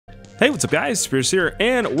Hey, what's up guys, Spears here,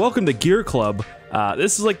 and welcome to Gear.Club.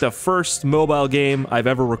 This is like the first mobile game I've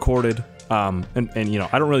ever recorded, and you know,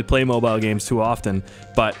 I don't really play mobile games too often,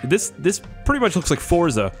 but this pretty much looks like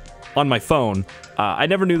Forza on my phone. I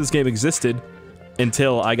never knew this game existed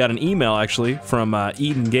until I got an email actually from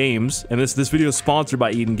Eden Games, and this video is sponsored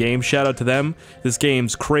by Eden Games. Shout out to them. This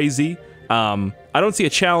game's crazy. I don't see a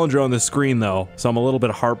challenger on the screen though, so I'm a little bit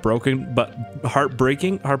heartbroken,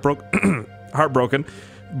 heartbroken.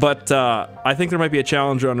 But I think there might be a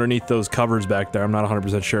challenger underneath those covers back there. I'm not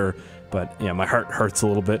 100% sure, but yeah, my heart hurts a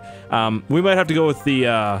little bit. We might have to go with the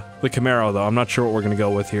Camaro though. I'm not sure what we're gonna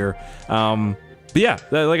go with here. But yeah,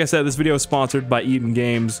 like I said, this video is sponsored by Eden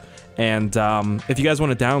Games, and if you guys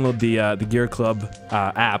want to download the Gear.Club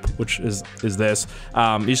app, which is this,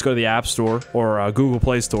 you just go to the App Store or Google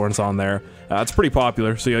Play Store, and it's on there. It's pretty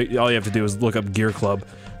popular, so all you have to do is look up Gear.Club.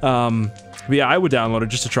 But yeah, I would download it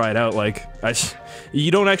just to try it out. Like, you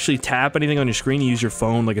don't actually tap anything on your screen, you use your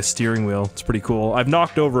phone like a steering wheel. It's pretty cool. I've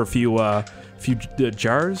knocked over a few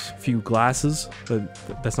jars, a few glasses.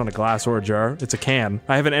 That's not a glass or a jar, it's a can.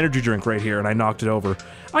 I have an energy drink right here and I knocked it over.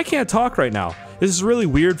 I can't talk right now. This is really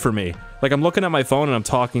weird for me. Like, I'm looking at my phone and I'm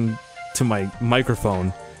talking to my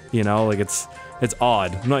microphone, you know, like it's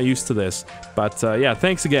odd. I'm not used to this. But yeah,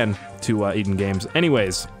 thanks again to Eden Games.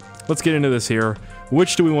 Anyways, let's get into this here.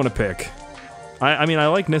 Which do we want to pick? I mean, I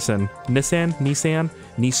like Nissan,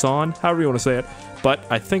 however you want to say it, but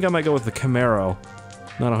I think I might go with the Camaro.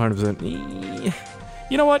 Not 100%.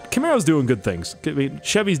 You know what? Camaro's doing good things. I mean,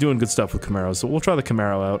 Chevy's doing good stuff with Camaros, so we'll try the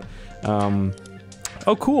Camaro out.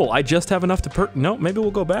 Oh, cool. I just have enough to no, maybe we'll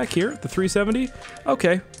go back here. The 370?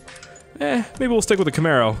 Okay. Maybe we'll stick with the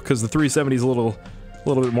Camaro, because the 370 is a little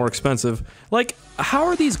bit more expensive. Like, how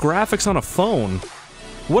are these graphics on a phone?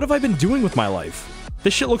 What have I been doing with my life?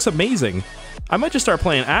 This shit looks amazing. I might just start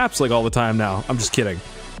playing apps like all the time now. I'm just kidding.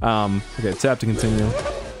 Okay, tap to continue.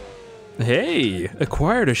 Hey,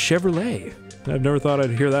 acquired a Chevrolet. I've never thought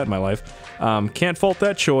I'd hear that in my life. Can't fault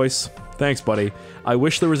that choice. Thanks, buddy. I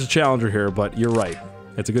wish there was a challenger here, but you're right.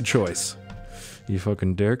 It's a good choice. You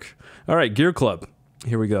fucking dick. Alright, Gear.Club.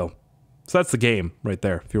 Here we go. So that's the game right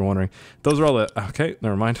there, if you're wondering. Those are all the... Okay,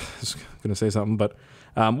 never mind. I was gonna say something, but...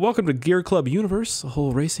 welcome to Gear.Club Universe, a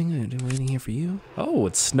whole racing, anything here for you? Oh,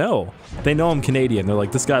 it's snow. They know I'm Canadian, they're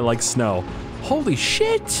like, this guy likes snow. Holy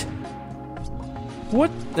shit!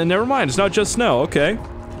 What? Never mind, it's not just snow, okay.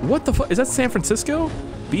 What the fuck? Is that San Francisco?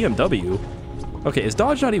 BMW? Okay, is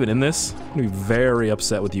Dodge not even in this? I'm gonna be very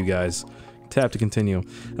upset with you guys. Tap to continue.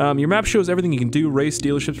 Your map shows everything you can do, race,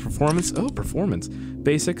 dealerships, performance. Oh, performance.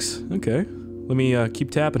 Basics, okay. Let me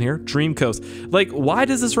keep tapping here. Dream Coast. Like, why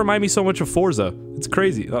does this remind me so much of Forza? It's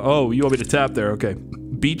crazy. Oh, you want me to tap there? Okay.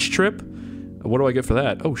 Beach trip? What do I get for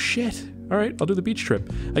that? Oh, shit. Alright, I'll do the beach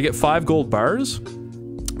trip. I get 5 gold bars.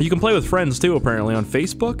 You can play with friends, too, apparently, on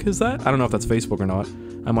Facebook, is that? I don't know if that's Facebook or not.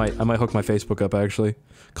 I might hook my Facebook up, actually.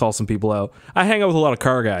 Call some people out. I hang out with a lot of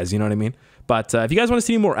car guys, you know what I mean? But if you guys want to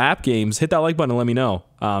see more app games, hit that like button and let me know.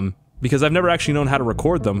 Because I've never actually known how to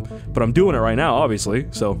record them, but I'm doing it right now, obviously,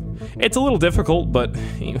 so it's a little difficult, but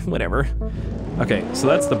whatever. Okay, so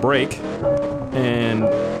that's the brake, and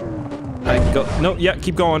I go, no, yeah,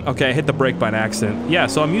 keep going. Okay, I hit the brake by an accident. Yeah,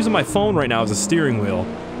 so I'm using my phone right now as a steering wheel.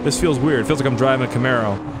 This feels weird, it feels like I'm driving a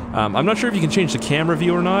Camaro. I'm not sure if you can change the camera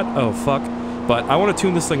view or not, oh fuck, but I want to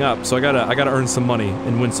tune this thing up, so I gotta earn some money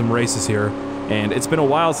and win some races here, and it's been a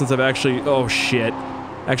while since I've actually, oh shit.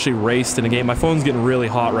 Actually raced in a game. My phone's getting really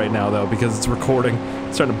hot right now though because it's recording.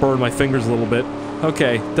 It's starting to burn my fingers a little bit.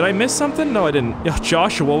 Okay, did I miss something? No, I didn't.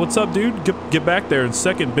 Joshua, what's up, dude? Get back there in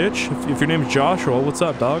second, bitch. If your name's Joshua, what's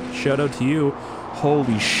up, dog? Shout out to you.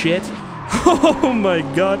 Holy shit. Oh my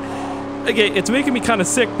god. Okay, it's making me kind of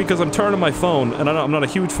sick because I'm turning my phone, and I'm not a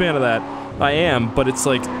huge fan of that. I am, but it's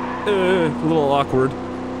like, a little awkward.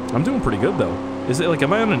 I'm doing pretty good though. Is it like,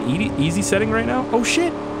 am I on an easy setting right now? Oh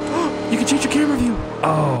shit! You can change your camera view!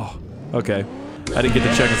 Oh, okay. I didn't get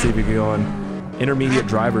to check and see if you could go on intermediate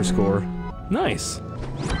driver score. Nice.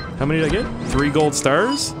 How many did I get? 3 gold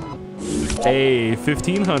stars? Hey,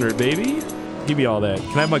 1,500, baby. Give me all that.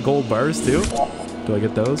 Can I have my gold bars too? Do I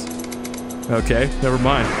get those? Okay, never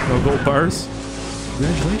mind. No gold bars.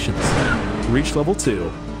 Congratulations. Reached level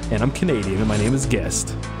 2. And I'm Canadian and my name is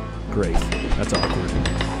Guest. Great. That's awkward.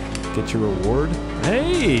 Get your reward.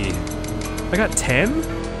 Hey! I got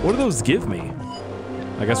 10? What do those give me?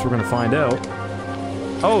 I guess we're gonna find out.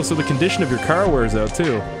 Oh, so the condition of your car wears out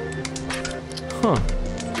too. Huh.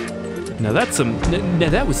 Now that's now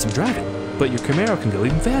that was some driving. But your Camaro can go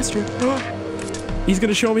even faster. He's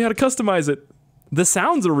gonna show me how to customize it. The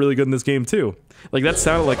sounds are really good in this game too. Like that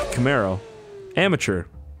sounded like a Camaro. Amateur.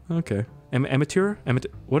 Okay. Amateur?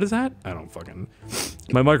 What is that? I don't fucking...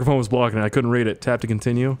 My microphone was blocking it. I couldn't read it. Tap to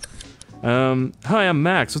continue. Hi, I'm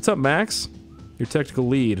Max. What's up, Max? Your technical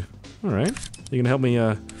lead. Alright. You gonna help me,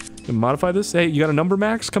 modify this? Hey, you got a number,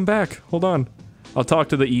 Max? Come back. Hold on. I'll talk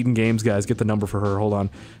to the Eden Games guys. Get the number for her. Hold on.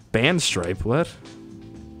 Band stripe. What?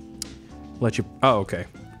 Let you... Oh, okay.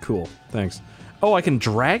 Cool. Thanks. Oh, I can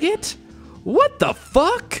drag it? What the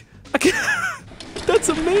fuck? I can... That's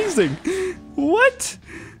amazing. What?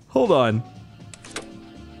 Hold on.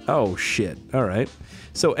 Oh, shit. Alright.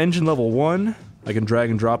 So, engine level 1. I can drag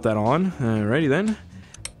and drop that on. Alrighty then.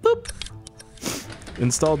 Boop.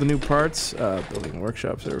 Install the new parts. Building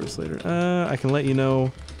workshop service later. I can let you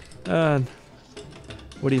know.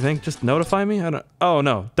 What do you think? Just notify me? I don't... Oh,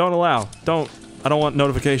 no. Don't allow. I don't want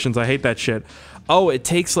notifications. I hate that shit. Oh, it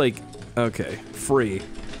takes, like... Okay. Free.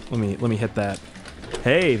 Let me hit that.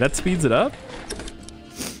 Hey, that speeds it up?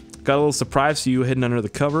 Got a little surprise for you hidden under the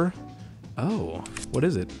cover. Oh, what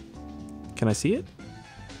is it? Can I see it?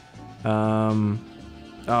 Oh,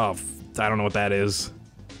 I don't know what that is.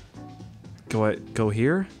 Go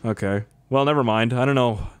here? Okay. Well, never mind. I don't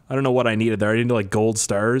know what I needed there. I needed like gold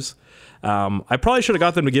stars. I probably should have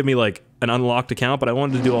got them to give me like an unlocked account, but I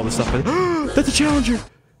wanted to do all this stuff. That's a Challenger!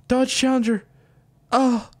 Dodge Challenger!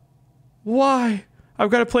 Oh, why? I've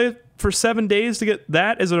got to play it for 7 days to get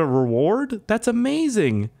that as a reward? That's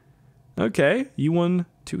amazing. Okay, you won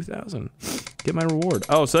 2,000. Get my reward.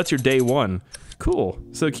 Oh, so that's your day 1. Cool.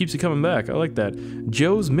 So it keeps you coming back. I like that.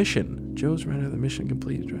 Joe's mission. Joe's ran out of the mission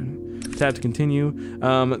complete. Tap to continue.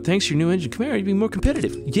 Thanks to your new engine, come here, you'd be more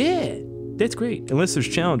competitive. Yeah, that's great. Unless there's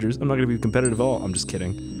challengers, I'm not gonna be competitive at all. I'm just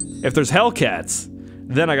kidding. If there's Hellcats,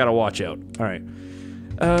 then I gotta watch out. All right.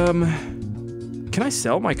 Can I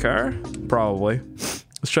sell my car? Probably.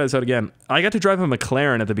 Let's try this out again. I got to drive a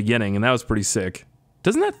McLaren at the beginning, and that was pretty sick.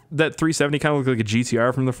 Doesn't that 370 kind of look like a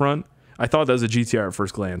GTR from the front? I thought that was a GTR at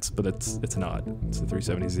first glance, but it's not. It's a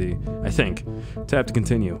 370Z, I think. Tap to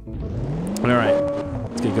continue. All right,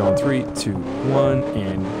 let's get going. 3, 2, 1,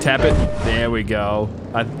 and tap it. There we go.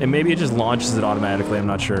 And maybe it just launches it automatically. I'm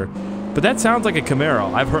not sure. But that sounds like a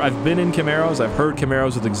Camaro. I've been in Camaros. I've heard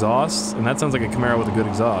Camaros with exhausts, and that sounds like a Camaro with a good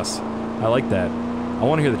exhaust. I like that. I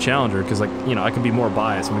want to hear the Challenger because, like, you know, I can be more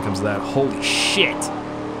biased when it comes to that. Holy shit!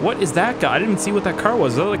 What is that guy? I didn't see what that car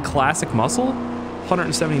was. Is that like classic muscle?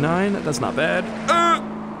 179? That's not bad.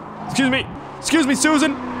 Excuse me. Excuse me,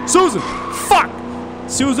 Susan. Susan. Fuck.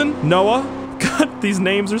 Susan. Noah. God, these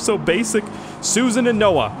names are so basic. Susan and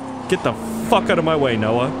Noah. Get the fuck out of my way,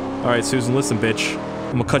 Noah. All right, Susan, listen, bitch.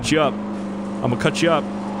 I'm gonna cut you up. I'm gonna cut you up.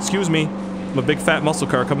 Excuse me. I'm a big fat muscle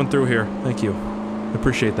car coming through here. Thank you. I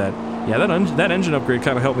appreciate that. Yeah, that engine upgrade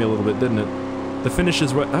kind of helped me a little bit, didn't it? The finish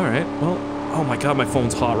is right. All right. Well, oh my god, my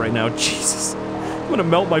phone's hot right now. Jesus. I'm gonna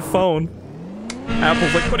melt my phone.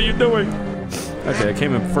 Apple's like, what are you doing? Okay, I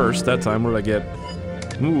came in first that time. What did I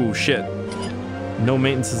get? Ooh, shit. No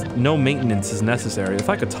maintenance is necessary. If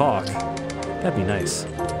I could talk, that'd be nice.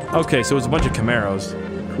 Okay, so it's a bunch of Camaros.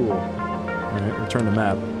 Cool. Alright, return to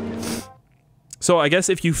map. So I guess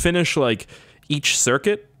if you finish, like, each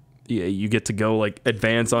circuit, yeah, you get to go, like,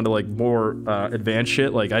 advance onto, like, more, advanced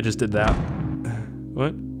shit. Like, I just did that.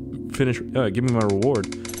 What? Finish, give me my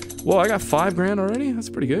reward. Whoa, I got 5 grand already? That's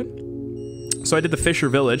pretty good. So I did the Fisher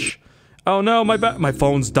Village. Oh no, my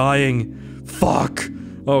phone's dying. Fuck.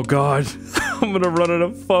 Oh god. I'm gonna run out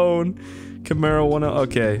of phone. Camaro 1,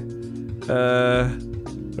 okay.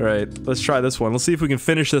 Alright, let's try this one. Let's see if we can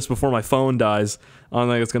finish this before my phone dies. I don't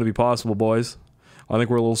think it's gonna be possible, boys. I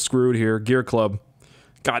think we're a little screwed here. Gear.Club.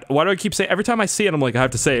 God, why do I keep saying, every time I see it, I'm like, I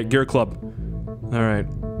have to say it. Gear.Club. Alright.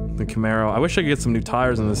 The Camaro. I wish I could get some new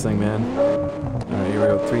tires on this thing, man. Alright, here we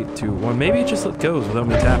go. 3, 2, 1. Maybe it just goes without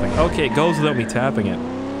me tapping. Okay, it goes without me tapping it.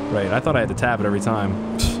 Right, I thought I had to tap it every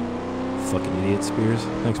time. Fucking idiot, Spears.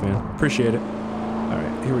 Thanks, man. Appreciate it.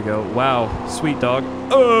 Alright, here we go. Wow. Sweet dog.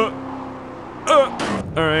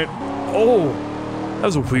 Alright. Oh! That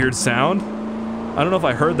was a weird sound. I don't know if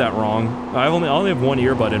I heard that wrong. I only have one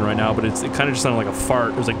earbud in right now, but it kind of just sounded like a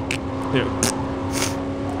fart. It was like... You know.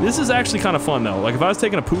 This is actually kind of fun, though. Like, if I was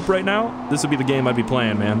taking a poop right now, this would be the game I'd be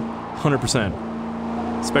playing, man.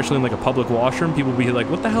 100%. Especially in, like, a public washroom, people would be like,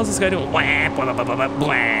 what the hell is this guy doing?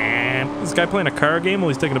 Is this guy playing a car game while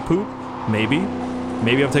he's taking a poop? Maybe.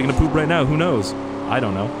 Maybe I'm taking a poop right now. Who knows? I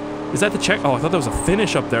don't know. Is that the check? Oh, I thought that was a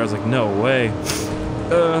finish up there. I was like, no way.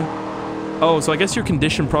 Oh, so I guess your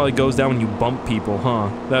condition probably goes down when you bump people, huh?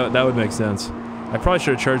 That would make sense. I probably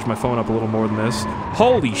should have charged my phone up a little more than this.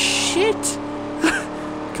 Holy shit!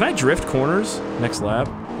 Can I drift corners? Next lap.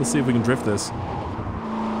 Let's see if we can drift this.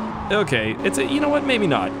 Okay, it's a, you know what? Maybe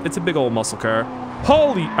not. It's a big old muscle car.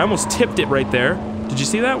 Holy, I almost tipped it right there. Did you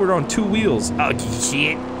see that? We're on 2 wheels. Oh,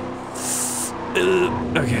 shit.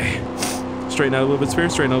 Okay. Straighten out a little bit,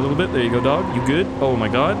 Spirit. Straighten out a little bit. There you go, dog. You good? Oh my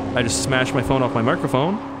god. I just smashed my phone off my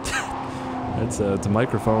microphone. It's a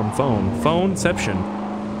microphone phone. Phoneception.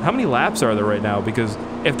 How many laps are there right now? Because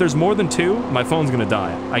if there's more than 2, my phone's gonna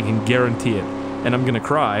die. I can guarantee it. And I'm gonna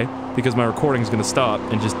cry because my recording's gonna stop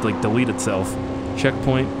and just like delete itself.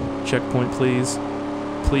 Checkpoint. Checkpoint, please.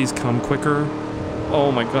 Please come quicker. Oh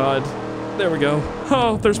my god. There we go.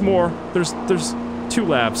 Oh, there's more. There's 2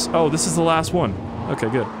 laps. Oh, this is the last one. Okay,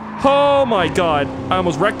 good. Oh my god. I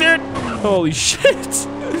almost wrecked it. Holy shit.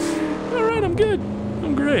 Alright, I'm good.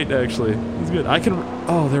 I'm great, actually. It's good. I can...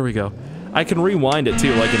 Oh, there we go. I can rewind it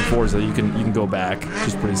too, like in Forza. You can go back.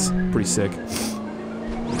 Which is pretty sick.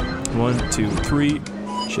 1, 2, 3.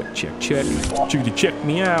 Check, check, check. Chickity, check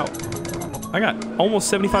me out. I got almost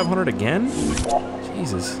 7,500 again?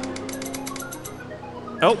 Jesus.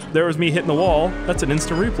 Oh, there was me hitting the wall. That's an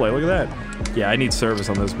instant replay. Look at that. Yeah, I need service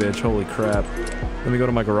on this bitch. Holy crap. Let me go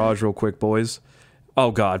to my garage real quick, boys.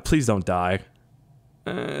 Oh god, please don't die.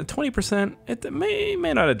 20%. It may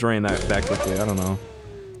not have drained that quickly. I don't know.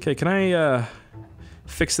 Okay, can I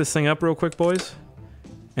fix this thing up real quick, boys?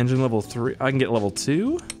 Engine level 3. I can get level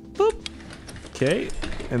 2. Boop. Okay,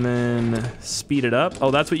 and then speed it up.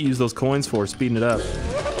 Oh, that's what you use those coins for, speeding it up.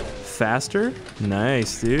 Faster?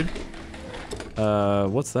 Nice, dude.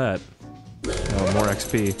 What's that? Oh, more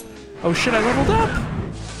XP. Oh shit, I leveled up!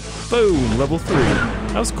 Boom, level 3.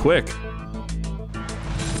 That was quick.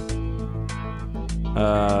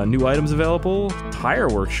 New items available. Tire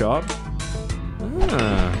workshop.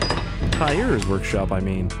 Tires workshop, I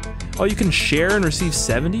mean. Oh, you can share and receive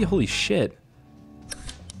 70? Holy shit.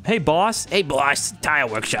 Hey, boss. Hey, boss. Tire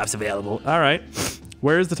workshop's available. Alright.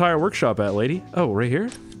 Where's the tire workshop at, lady? Oh, right here?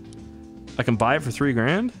 I can buy it for 3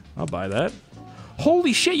 grand? I'll buy that.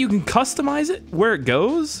 Holy shit, you can customize it? Where it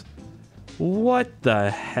goes? What the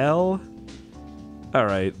hell?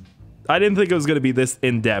 Alright. I didn't think it was gonna be this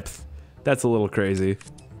in-depth. That's a little crazy.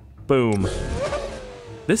 Boom.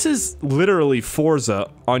 This is literally Forza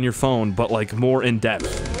on your phone, but like more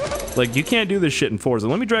in-depth. Like, you can't do this shit in Forza.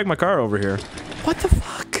 Let me drag my car over here. What the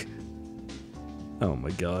fuck? Oh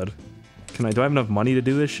my god. Do I have enough money to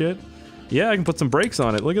do this shit? Yeah, I can put some brakes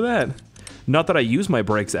on it. Look at that. Not that I use my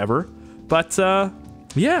brakes ever. But,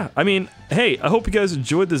 yeah. I mean, hey, I hope you guys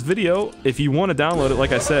enjoyed this video. If you want to download it,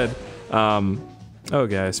 like I said,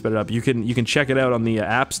 okay, I sped it up. You can check it out on the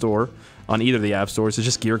App Store, on either of the App Stores. It's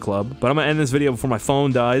just Gear.Club. But I'm gonna end this video before my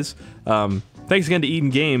phone dies. Thanks again to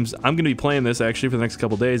Eden Games. I'm gonna be playing this actually for the next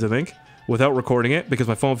couple days, I think, without recording it because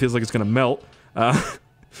my phone feels like it's gonna melt.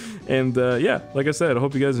 And yeah, like I said, I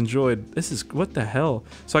hope you guys enjoyed. This is, what the hell?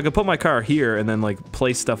 So I can put my car here and then like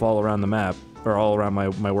place stuff all around the map, or all around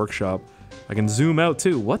my workshop. I can zoom out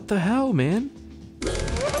too. What the hell, man?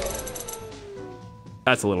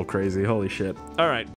 That's a little crazy, holy shit. All right.